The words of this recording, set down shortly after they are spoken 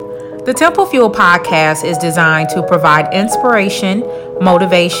The Temple Fuel podcast is designed to provide inspiration,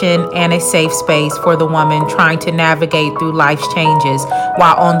 motivation, and a safe space for the woman trying to navigate through life's changes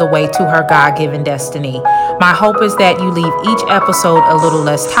while on the way to her God-given destiny. My hope is that you leave each episode a little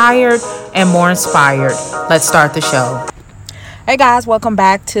less tired and more inspired. Let's start the show. Hey guys, welcome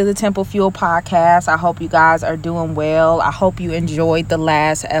back to the Temple Fuel podcast. I hope you guys are doing well. I hope you enjoyed the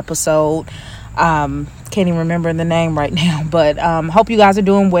last episode. Can't even remember the name right now, but hope you guys are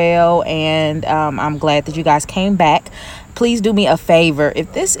doing well, and I'm glad that you guys came back. Please do me a favor.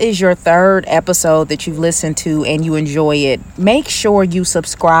 If this is your third episode that you've listened to and you enjoy it, make sure you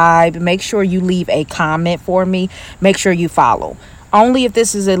subscribe. Make sure you leave a comment for me. Make sure you follow. Only if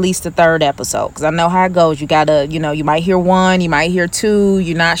this is at least the third episode, because I know how it goes. You gotta, you might hear one, you might hear two.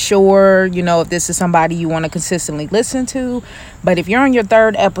 You're not sure, if this is somebody you want to consistently listen to. But if you're on your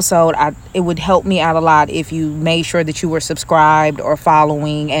third episode, it would help me out a lot if you made sure that you were subscribed or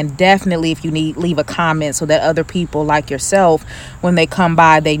following. And definitely if you leave a comment so that other people like yourself, when they come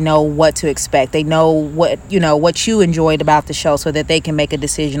by, they know what to expect. They know what you enjoyed about the show so that they can make a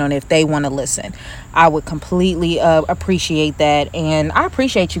decision on if they want to listen. I would completely appreciate that. And I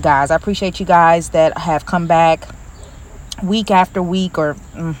appreciate you guys. I appreciate you guys that have come back week after week or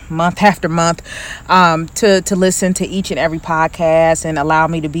month after month to listen to each and every podcast and allow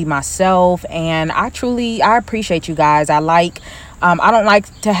me to be myself. And I appreciate you guys. I don't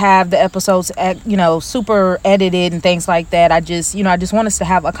like to have the episodes super edited and things like that. I just want us to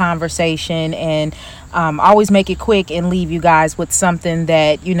have a conversation and always make it quick and leave you guys with something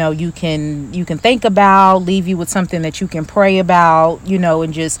that you can think about, leave you with something that you can pray about,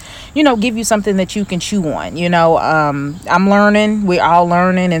 and just give you something that you can chew on. I'm learning, we're all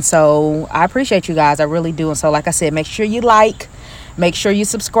learning, and so I appreciate you guys. I really do. And so, like I said, make sure you make sure you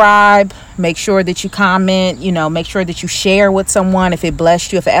subscribe, make sure that you comment, make sure that you share with someone. If it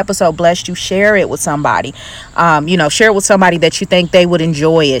blessed you, if an episode blessed you, share it with somebody. Share it with somebody that you think they would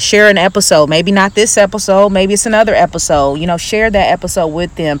enjoy it. Share an episode, maybe not this episode, maybe it's another episode. Share that episode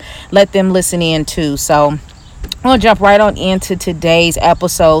with them. Let them listen in too. So I'm going to jump right on into today's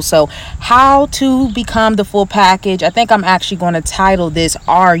episode. So, how to become the full package. I think I'm actually going to title this,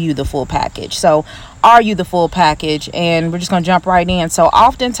 Are You the Full Package? So, are you the full package? And we're just going to jump right in. So,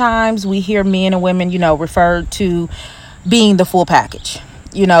 oftentimes we hear men and women, referred to being the full package.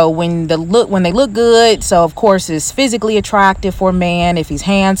 When they look good. So of course it's physically attractive for a man if he's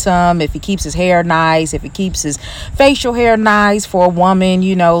handsome, if he keeps his hair nice, if he keeps his facial hair nice. For a woman,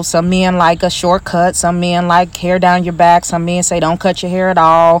 some men like a shortcut, some men like hair down your back, some men say don't cut your hair at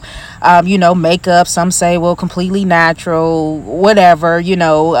all. Makeup, some say completely natural, whatever. You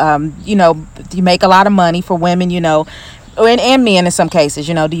make a lot of money. For women, and men in some cases,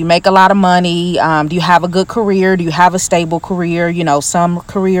 do you make a lot of money? Do you have a good career? Do you have a stable career? Some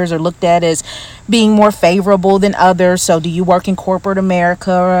careers are looked at as being more favorable than others. So do you work in corporate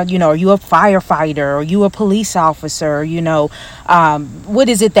America? Are you a firefighter? Are you a police officer? What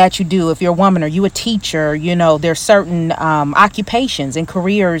is it that you do? If you're a woman, are you a teacher? There's certain occupations and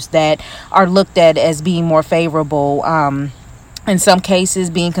careers that are looked at as being more favorable. In some cases,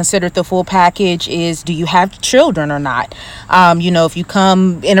 being considered the full package is, do you have children or not? If you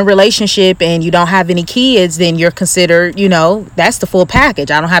come in a relationship and you don't have any kids, then you're considered, that's the full package.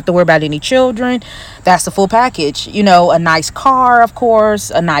 I don't have to worry about any children. That's the full package. A nice car, of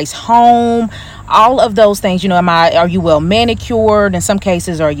course, a nice home, all of those things. Are you well manicured? In some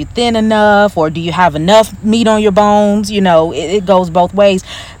cases, are you thin enough, or do you have enough meat on your bones? It goes both ways.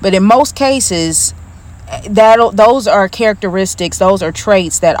 But in most cases, those are characteristics, those are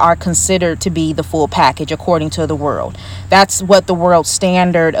traits that are considered to be the full package according to the world. That's what the world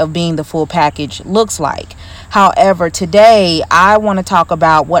standard of being the full package looks like. However, today I want to talk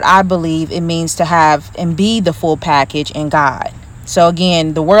about what I believe it means to have and be the full package in God. So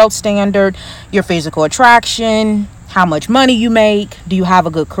again, the world standard, your physical attraction, how much money you make, do you have a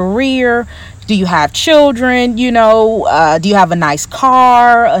good career? Do you have children? Do you have a nice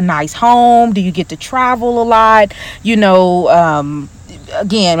car, a nice home? Do you get to travel a lot?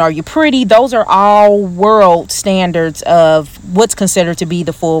 Again, are you pretty? Those are all world standards of what's considered to be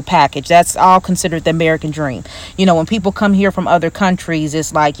the full package. That's all considered the American dream. When people come here from other countries,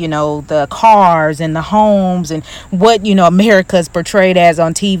 it's like, the cars and the homes and what, America's portrayed as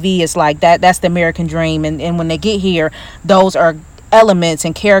on TV. It's like that's the American dream. And when they get here, those are elements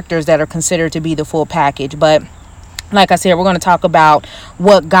and characters that are considered to be the full package. But like I said, we're going to talk about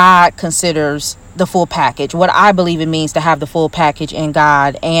what God considers the full package, what I believe it means to have the full package in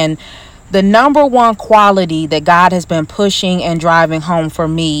God. And the number one quality that God has been pushing and driving home for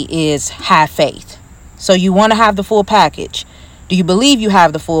me is have faith. So you want to have the full package. Do you believe you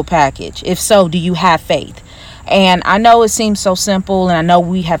have the full package? If so, do you have faith? And I know it seems so simple, and I know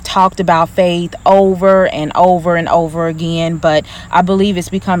we have talked about faith over and over and over again, but I believe it's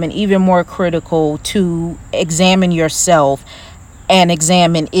becoming even more critical to examine yourself and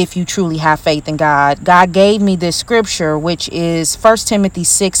examine if you truly have faith in God. God gave me this scripture, which is 1 Timothy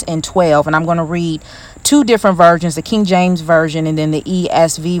 6:12, and I'm going to read two different versions, the King James Version and then the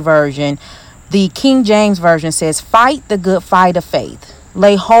ESV version. The King James Version says, "Fight the good fight of faith,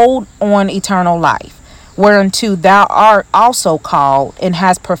 lay hold on eternal life, whereunto thou art also called, and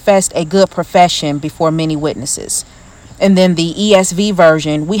hast professed a good profession before many witnesses." And then the ESV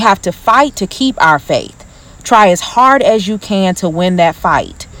version, "We have to fight to keep our faith. Try as hard as you can to win that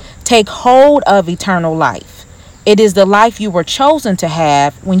fight. Take hold of eternal life. It is the life you were chosen to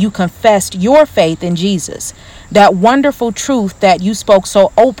have when you confessed your faith in Jesus. That wonderful truth that you spoke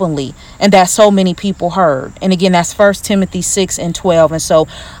so openly and that so many people heard." And again, that's 1 Timothy 6:12. And so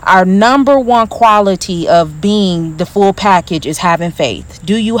our number one quality of being the full package is having faith.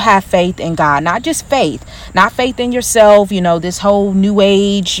 Do you have faith in God? Not just faith, not faith in yourself. You know, this whole new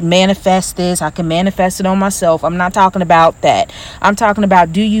age, manifest this, I can manifest it on myself. I'm not talking about that. I'm talking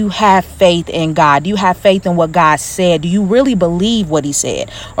about, do you have faith in God? Do you have faith in what God said? Do you really believe what he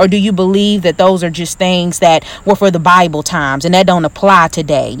said? Or do you believe that those are just things that were for the Bible times and that don't apply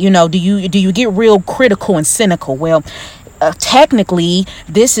today? You know, do you get real critical and cynical? Well, technically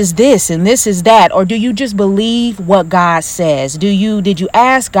this is this and this is that. Or do you just believe what God says? Did you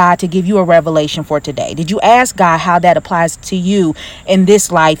ask God to give you a revelation for today? Did you ask God how that applies to you in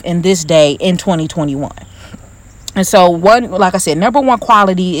this life, in this day, in 2021? And so like I said, number one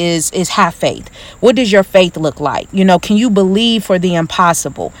quality is have faith. What does your faith look like? You know, can you believe for the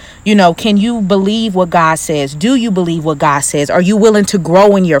impossible? You know, can you believe what God says? Do you believe what God says? Are you willing to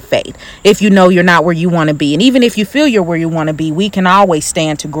grow in your faith if you know you're not where you want to be? And even if you feel you're where you want to be, we can always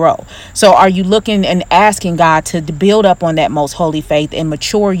stand to grow. So are you looking and asking God to build up on that most holy faith and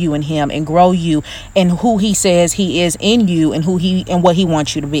mature you in him and grow you in who he says he is in you and what he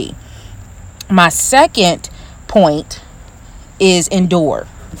wants you to be? My second point is endure.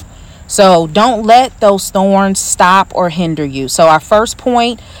 So don't let those thorns stop or hinder you. So our first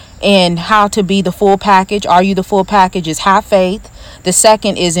point in how to be the full package, are you the full package, is have faith. The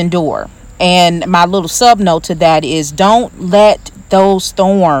second is endure. And my little sub note to that is don't let those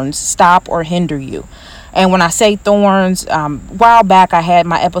thorns stop or hinder you. And when I say thorns, a while back I had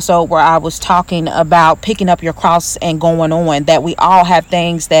my episode where I was talking about picking up your cross and going on, that we all have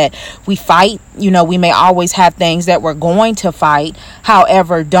things that we fight. You know, we may always have things that we're going to fight.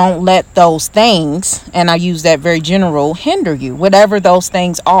 However, don't let those things, and I use that very general, hinder you, whatever those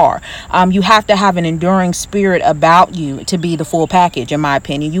things are. You have to have an enduring spirit about you to be the full package, in my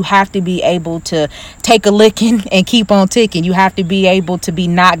opinion. You have to be able to take a licking and keep on ticking. You have to be able to be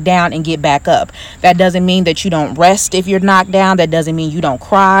knocked down and get back up. That doesn't mean that you don't rest if you're knocked down. That doesn't mean you don't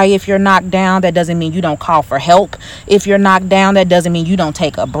cry if you're knocked down. That doesn't mean you don't call for help if you're knocked down. That doesn't mean you don't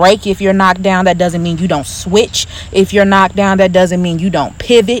take a break if you're knocked down. That doesn't mean you don't switch if you're knocked down. That doesn't mean you don't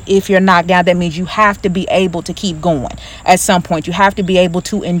pivot if you're knocked down. That means you have to be able to keep going. At some point, you have to be able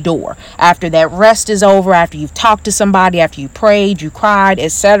to endure. After that rest is over, after you've talked to somebody, after you prayed, you cried,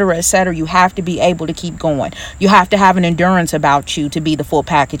 etc., etc., you have to be able to keep going. You have to have an endurance about you to be the full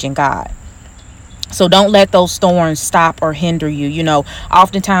package in God. So don't let those thorns stop or hinder you. You know,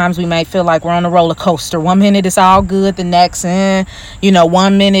 oftentimes we may feel like we're on a roller coaster. 1 minute it's all good, the next,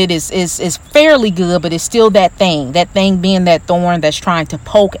 1 minute is fairly good, but it's still that thing being that thorn that's trying to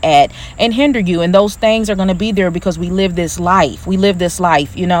poke at and hinder you. And those things are going to be there because we live this life.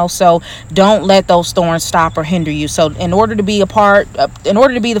 So don't let those thorns stop or hinder you. So in order to be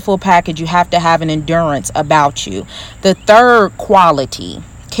the full package, you have to have an endurance about you. The third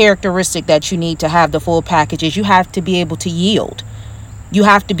characteristic that you need to have the full package is you have to be able to yield. You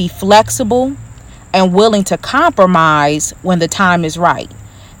have to be flexible and willing to compromise when the time is right.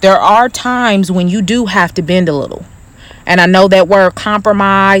 There are times when you do have to bend a little. And I know that word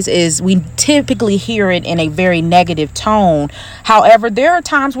compromise we typically hear it in a very negative tone. However, there are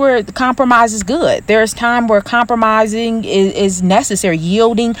times where the compromise is good. There's time where compromising is necessary.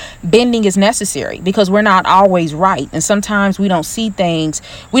 Yielding, bending is necessary because we're not always right. And sometimes we don't see things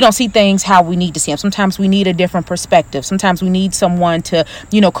how we need to see them. Sometimes we need a different perspective. Sometimes we need someone to,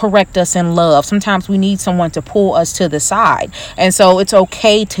 correct us in love. Sometimes we need someone to pull us to the side. And so it's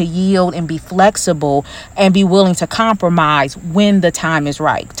okay to yield and be flexible and be willing to compromise when the time is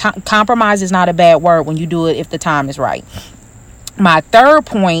right. Compromise is not a bad word when you do it if the time is right. My third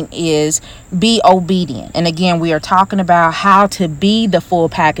point is be obedient. And again, we are talking about how to be the full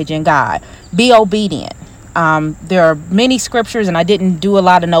package in God. Be obedient. There are many scriptures, and I didn't do a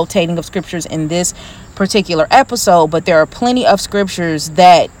lot of notating of scriptures in this particular episode, but there are plenty of scriptures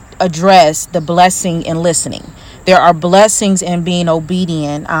that address the blessing in listening. There are blessings in being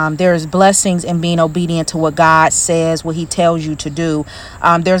obedient. There's blessings in being obedient to what God says, what he tells you to do.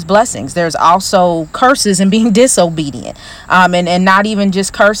 There's blessings. There's also curses in being disobedient. And not even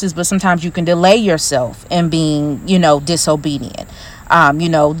just curses, but sometimes you can delay yourself in being, disobedient.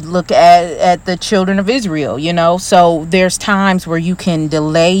 Look at the children of Israel, so there's times where you can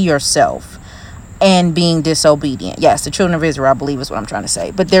delay yourself and being disobedient. Yes, the children of Israel, I believe, is what I'm trying to say.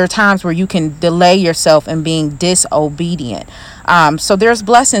 But there are times where you can delay yourself in being disobedient. So there's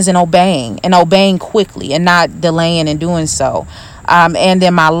blessings in obeying quickly and not delaying in doing so. And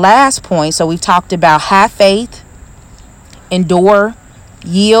then my last point, so we've talked about have faith, endure,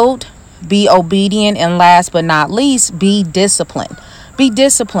 yield, be obedient, and last but not least, be disciplined. Be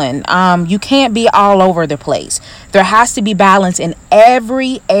disciplined. You can't be all over the place. There has to be balance in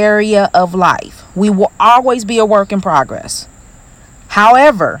every area of life. We will always be a work in progress.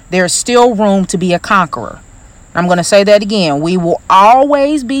 However, there's still room to be a conqueror. I'm going to say that again. We will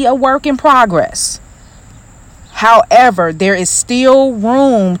always be a work in progress. However, there is still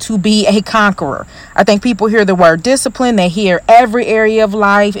room to be a conqueror. I think people hear the word discipline, they hear every area of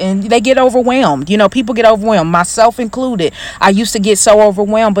life, and they get overwhelmed. People get overwhelmed, myself included. I used to get so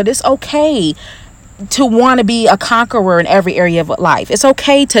overwhelmed, but it's okay to want to be a conqueror in every area of life. It's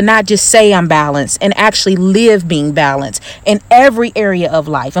okay to not just say I'm balanced and actually live being balanced in every area of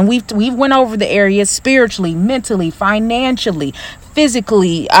life. And we've went over the areas spiritually, mentally, financially,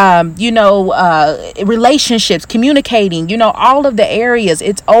 physically, relationships, communicating, all of the areas.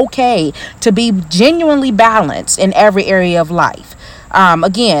 It's okay to be genuinely balanced in every area of life.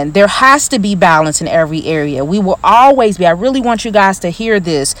 Again, there has to be balance in every area. We will always be, I really want you guys to hear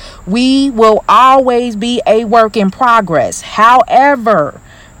this. We will always be a work in progress. However,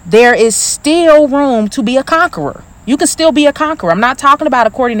 there is still room to be a conqueror. You can still be a conqueror. I'm not talking about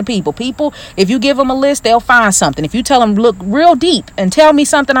according to people. People, if you give them a list, they'll find something. If you tell them, look real deep and tell me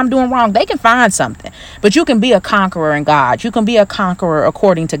something I'm doing wrong, they can find something. But you can be a conqueror in God. You can be a conqueror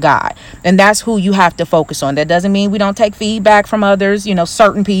according to God. And that's who you have to focus on. That doesn't mean we don't take feedback from others,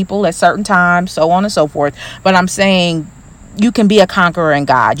 certain people at certain times, so on and so forth. But I'm saying you can be a conqueror in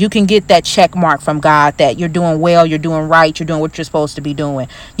God. You can get that check mark from God that you're doing well, you're doing right, you're doing what you're supposed to be doing.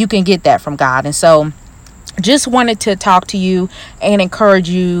 You can get that from God. And so just wanted to talk to you and encourage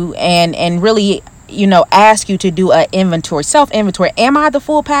you and really, ask you to do a self-inventory. Am I the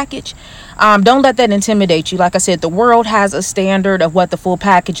full package? Don't let that intimidate you. Like I said, the world has a standard of what the full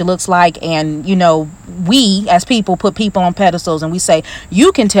package looks like. And, we as people put people on pedestals and we say,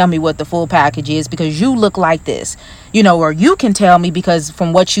 you can tell me what the full package is because you look like this, or you can tell me because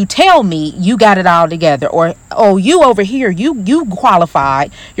from what you tell me, you got it all together. Or, oh, you over here, you're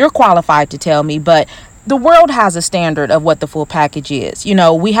qualified to tell me. But the world has a standard of what the full package is.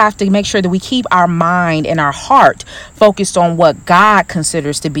 We have to make sure that we keep our mind and our heart focused on what God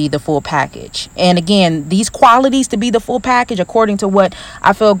considers to be the full package. And again, these qualities to be the full package, according to what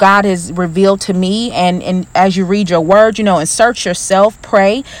I feel God has revealed to me. And as you read your word, and search yourself,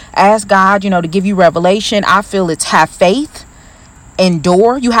 pray, ask God, to give you revelation. I feel it's have faith.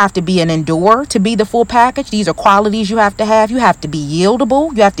 Endure. You have to be an endurer to be the full package. These are qualities you have to have. You have to be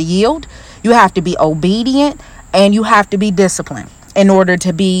yieldable. You have to yield. You have to be obedient, and you have to be disciplined in order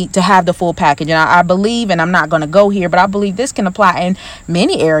to have the full package. And I believe, and I'm not going to go here, but I believe this can apply in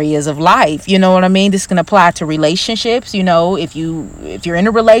many areas of life. You know what I mean? This can apply to relationships. If you're in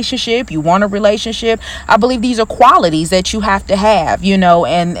a relationship, you want a relationship, I believe these are qualities that you have to have,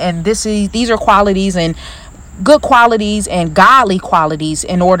 and these are qualities and good qualities and godly qualities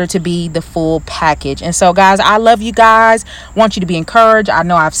in order to be the full package. And so, guys, I love you guys. Want you to be encouraged. I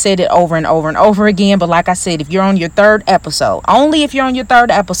know I've said it over and over and over again, but like I said, if you're on your third episode, only if you're on your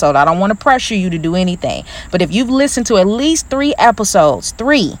third episode, I don't want to pressure you to do anything. But if you've listened to at least 3 episodes,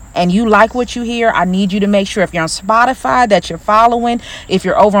 and you like what you hear, I need you to make sure if you're on Spotify that you're following, if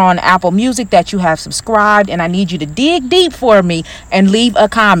you're over on Apple Music that you have subscribed, and I need you to dig deep for me and leave a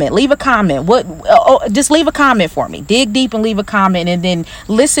comment. Just leave a comment for me. Dig deep and leave a comment, and then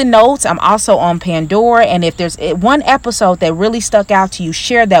listen notes. I'm also on Pandora, and if there's one episode that really stuck out to you,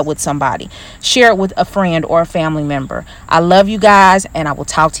 share that with somebody. Share it with a friend or a family member. I love you guys, and I will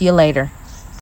talk to you later.